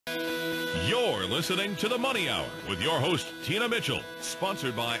You're listening to the Money Hour with your host, Tina Mitchell,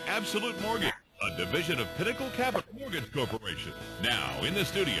 sponsored by Absolute Mortgage, a division of Pinnacle Capital Mortgage Corporation. Now, in the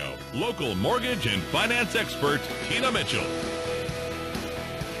studio, local mortgage and finance expert, Tina Mitchell.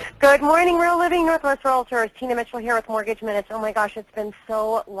 Good morning, Real Living Northwest Realtors. Tina Mitchell here with Mortgage Minutes. Oh my gosh, it's been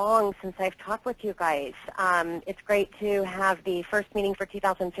so long since I've talked with you guys. It's great to have the first meeting for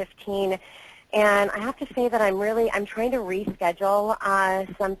 2015. And I have to say that I'm trying to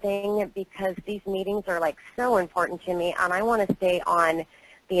reschedule something because these meetings are like so important to me, and I want to stay on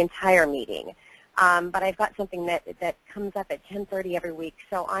the entire meeting. But I've got something that comes up at 10:30 every week,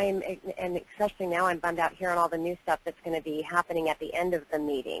 so and especially now I'm bummed out here on all the new stuff that's going to be happening at the end of the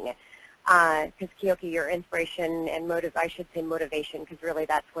meeting. Because Keoki, your inspiration and motivation, because really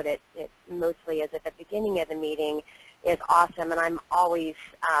that's what it mostly is at the beginning of the meeting, is awesome, and I'm always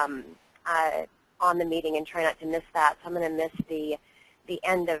on the meeting and try not to miss that. So I'm going to miss the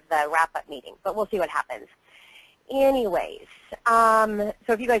end of the wrap-up meeting, but we'll see what happens. Anyways, so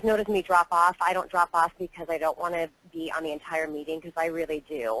if you guys notice me drop off, I don't drop off because I don't want to be on the entire meeting, because I really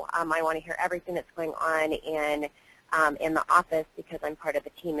do. I want to hear everything that's going on in the office because I'm part of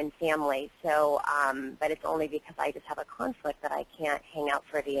the team and family. So, but it's only because I just have a conflict that I can't hang out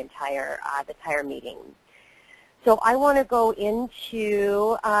for the entire meeting. So I want to go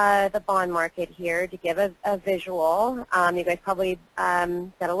into the bond market here to give a visual. You guys probably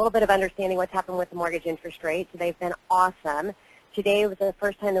got a little bit of understanding what's happened with the mortgage interest rates. They've been awesome. Today was the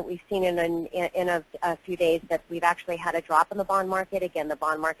first time that we've seen in a few days that we've actually had a drop in the bond market. Again, the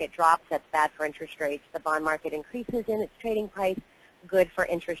bond market drops. That's bad for interest rates. The bond market increases in its trading price. Good for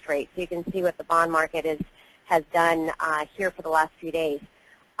interest rates. So you can see what the bond market has done here for the last few days.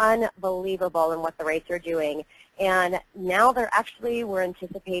 Unbelievable in what the rates are doing. And now we're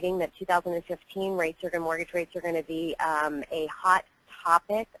anticipating that 2015 mortgage rates are going to be a hot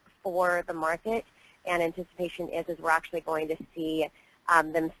topic for the market, and anticipation is we're actually going to see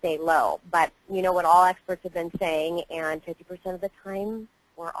them stay low. But you know what all experts have been saying, and 50% of the time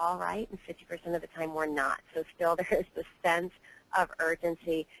we're all right, and 50% of the time we're not. So still there is the sense of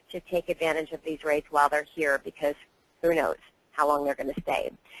urgency to take advantage of these rates while they're here, because who knows how long they're going to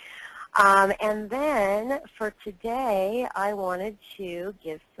stay. And then for today, I wanted to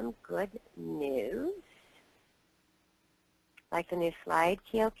give some good news. Like the new slide,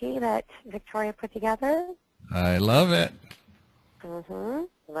 Keoki, that Victoria put together. I love it.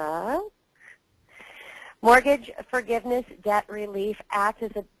 Look. Mortgage Forgiveness Debt Relief Act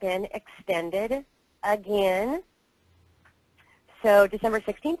has been extended again. So December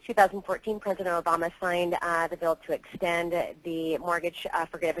 16, 2014, President Obama signed the bill to extend the Mortgage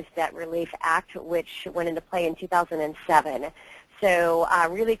Forgiveness Debt Relief Act, which went into play in 2007. So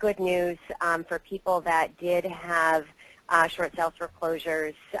really good news for people that did have short sales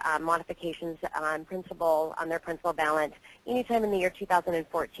foreclosures, modifications on their principal balance, anytime in the year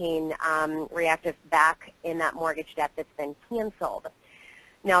 2014, reactive back in that mortgage debt that's been canceled.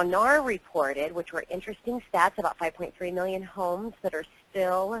 Now, NAR reported, which were interesting stats, about 5.3 million homes that are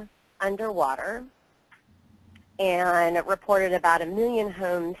still underwater, and reported about 1 million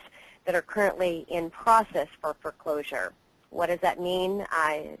homes that are currently in process for foreclosure. What does that mean?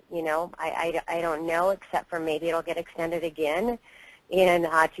 I don't know, except for maybe it'll get extended again in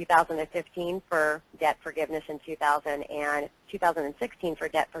 2015 for debt forgiveness in 2016 for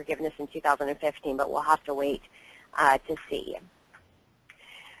debt forgiveness in 2015, but we'll have to wait to see.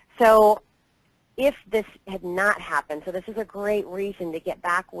 So if this had not happened, so this is a great reason to get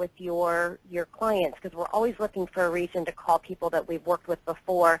back with your clients, because we're always looking for a reason to call people that we've worked with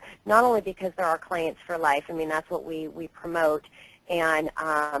before, not only because they're our clients for life. I mean, that's what we promote and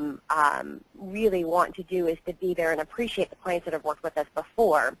really want to do, is to be there and appreciate the clients that have worked with us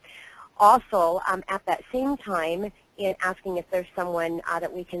before. Also, at that same time, in asking if there's someone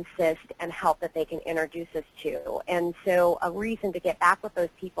that we can assist and help that they can introduce us to. And so a reason to get back with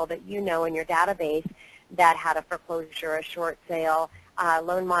those people that you know in your database that had a foreclosure, a short sale,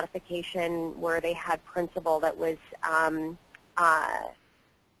 loan modification where they had principal that was that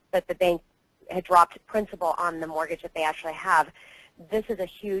the bank had dropped principal on the mortgage that they actually have. This is a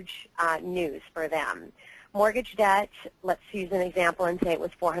huge news for them. Mortgage debt, let's use an example and say it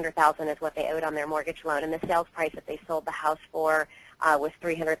was $400,000 is what they owed on their mortgage loan, and the sales price that they sold the house for was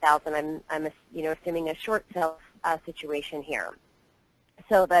 $300,000. I'm assuming a short sale situation here.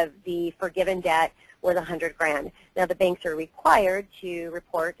 So the forgiven debt was $100,000. Now the banks are required to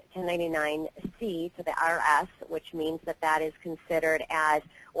report 1099-C to the IRS, which means that that is considered as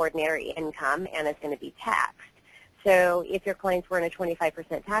ordinary income and is going to be taxed. So if your clients were in a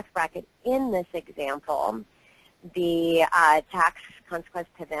 25% tax bracket in this example, the tax consequence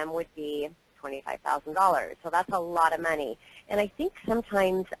to them would be $25,000. So that's a lot of money. And I think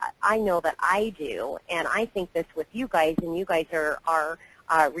sometimes, I know that I do, and I think this with you guys, and you guys are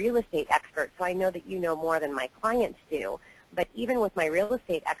real estate experts, so I know that you know more than my clients do. But even with my real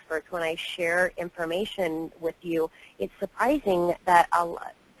estate experts, when I share information with you, it's surprising that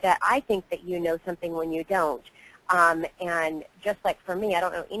I think that you know something when you don't. And just like for me, I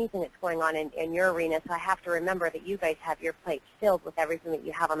don't know anything that's going on in your arena, so I have to remember that you guys have your plate filled with everything that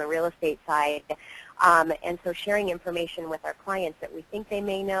you have on the real estate side. And so sharing information with our clients that we think they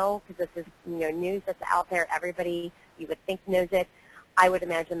may know, because this is news that's out there, everybody you would think knows it. I would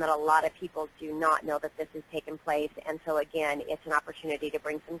imagine that a lot of people do not know that this has taken place, and so again, it's an opportunity to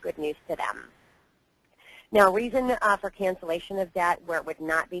bring some good news to them. Now, reason for cancellation of debt where it would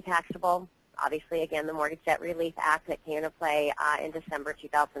not be taxable, obviously, again, the Mortgage Debt Relief Act that came into play in December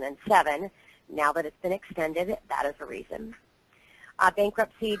 2007. Now that it's been extended, that is a reason.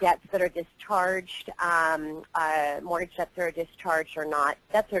 Bankruptcy debts that are discharged, mortgage debts that are discharged or not,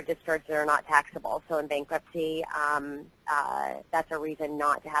 debts that are discharged that are not taxable. So in bankruptcy, that's a reason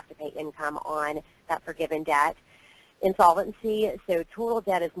not to have to pay income on that forgiven debt. Insolvency, so total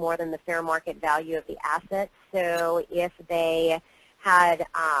debt is more than the fair market value of the assets. So if they had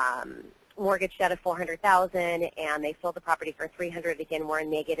mortgage debt of $400,000 and they sold the property for $300,000, again, we're a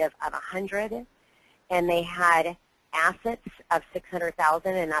negative of $100,000, and they had assets of $600,000,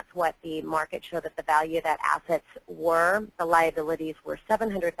 and that's what the market showed that the value of that assets were. The liabilities were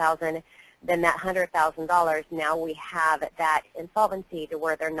 $700,000. Then that $100,000, now we have that insolvency to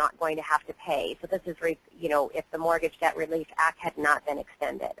where they're not going to have to pay. So this is, if the Mortgage Debt Relief Act had not been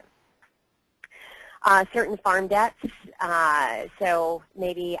extended. Certain farm debts, so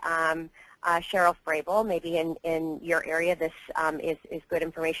maybe Cheryl Frable, maybe in your area, this is good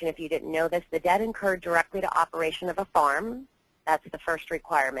information if you didn't know this. The debt incurred directly to operation of a farm, that's the first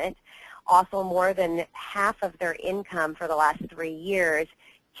requirement. Also, more than half of their income for the last 3 years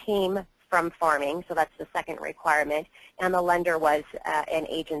came from farming, so that's the second requirement. And the lender was an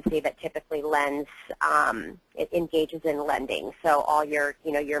agency that typically lends, it engages in lending. So all your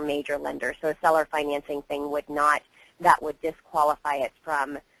major lenders. So a seller financing thing would not, that would disqualify it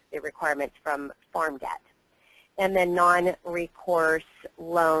from the requirements from farm debt. And then non-recourse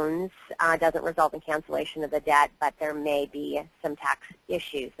loans doesn't result in cancellation of the debt, but there may be some tax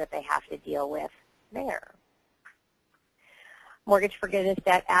issues that they have to deal with there. Mortgage Forgiveness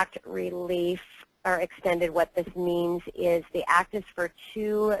Debt Act relief or extended. What this means is the act is for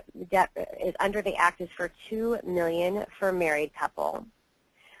under the act is for $2 million for a married couple,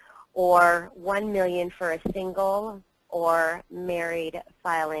 or $1 million for a single or married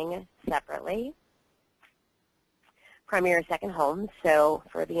filing separately. Primary or second home. So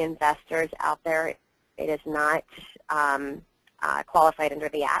for the investors out there, it is not qualified under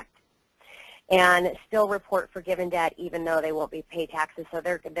the act. And still report forgiven debt even though they won't be paid taxes. So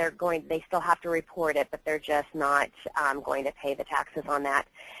they still have to report it, but they're just not going to pay the taxes on that.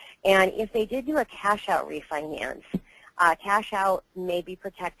 And if they did do a cash out refinance, cash out may be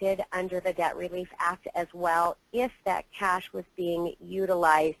protected under the Debt Relief Act as well if that cash was being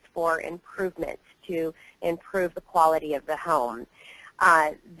utilized for improvements to improve the quality of the home.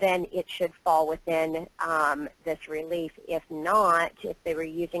 Then it should fall within this relief. If not, if they were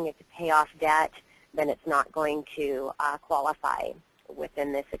using it to pay off debt, then it's not going to qualify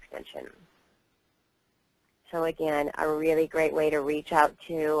within this extension. So again, a really great way to reach out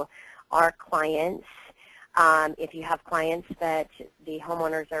to our clients. If you have clients that the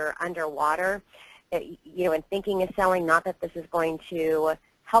homeowners are underwater, and thinking of selling, not that this is going to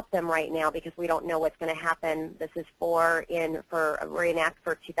help them right now because we don't know what's going to happen. This is we're in Act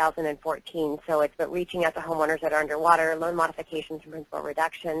for 2014, so it's but reaching out to homeowners that are underwater, loan modifications and principal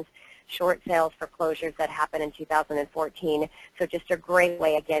reductions, short sales, foreclosures that happen in 2014. So just a great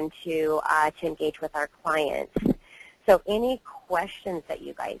way again to engage with our clients. So any questions that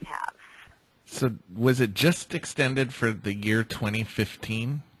you guys have? So was it just extended for the year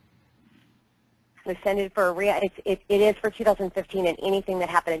 2015? Extended for it is for 2015 and anything that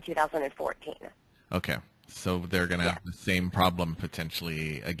happened in 2014. Okay, so they're going to have the same problem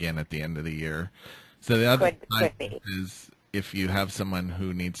potentially again at the end of the year. So the other could be. Is if you have someone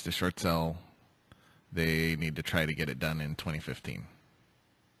who needs to short sell, they need to try to get it done in 2015.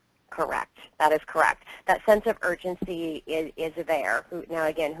 Correct. That is correct. That sense of urgency is there. Now,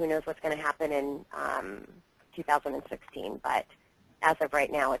 again, who knows what's going to happen in 2016, but as of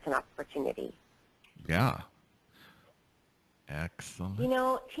right now, it's an opportunity. Yeah. Excellent.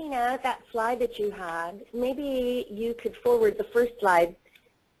 Tina, that slide that you had, maybe you could forward the first slide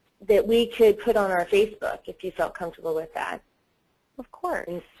that we could put on our Facebook if you felt comfortable with that. Of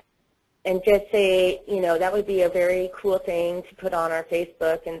course. And just say, you know, that would be a very cool thing to put on our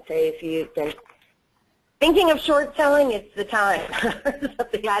Facebook and say if you've been thinking of short selling, it's the time.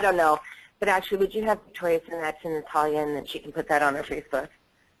 Something, I don't know. But actually, would you have Victoria send that to Natalia and then she can put that on her Facebook?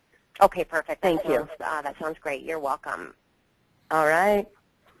 Okay, perfect. Thank you. That sounds great. You're welcome. All right.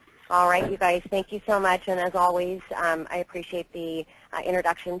 All right, you guys, thank you so much. And as always, I appreciate the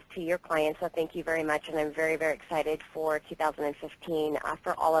introductions to your clients, so thank you very much. And I'm very, very excited for 2015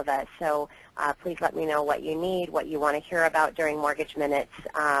 for all of us. So please let me know what you need, what you want to hear about during Mortgage Minutes,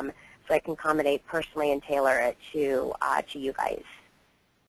 so I can accommodate personally and tailor it to you guys.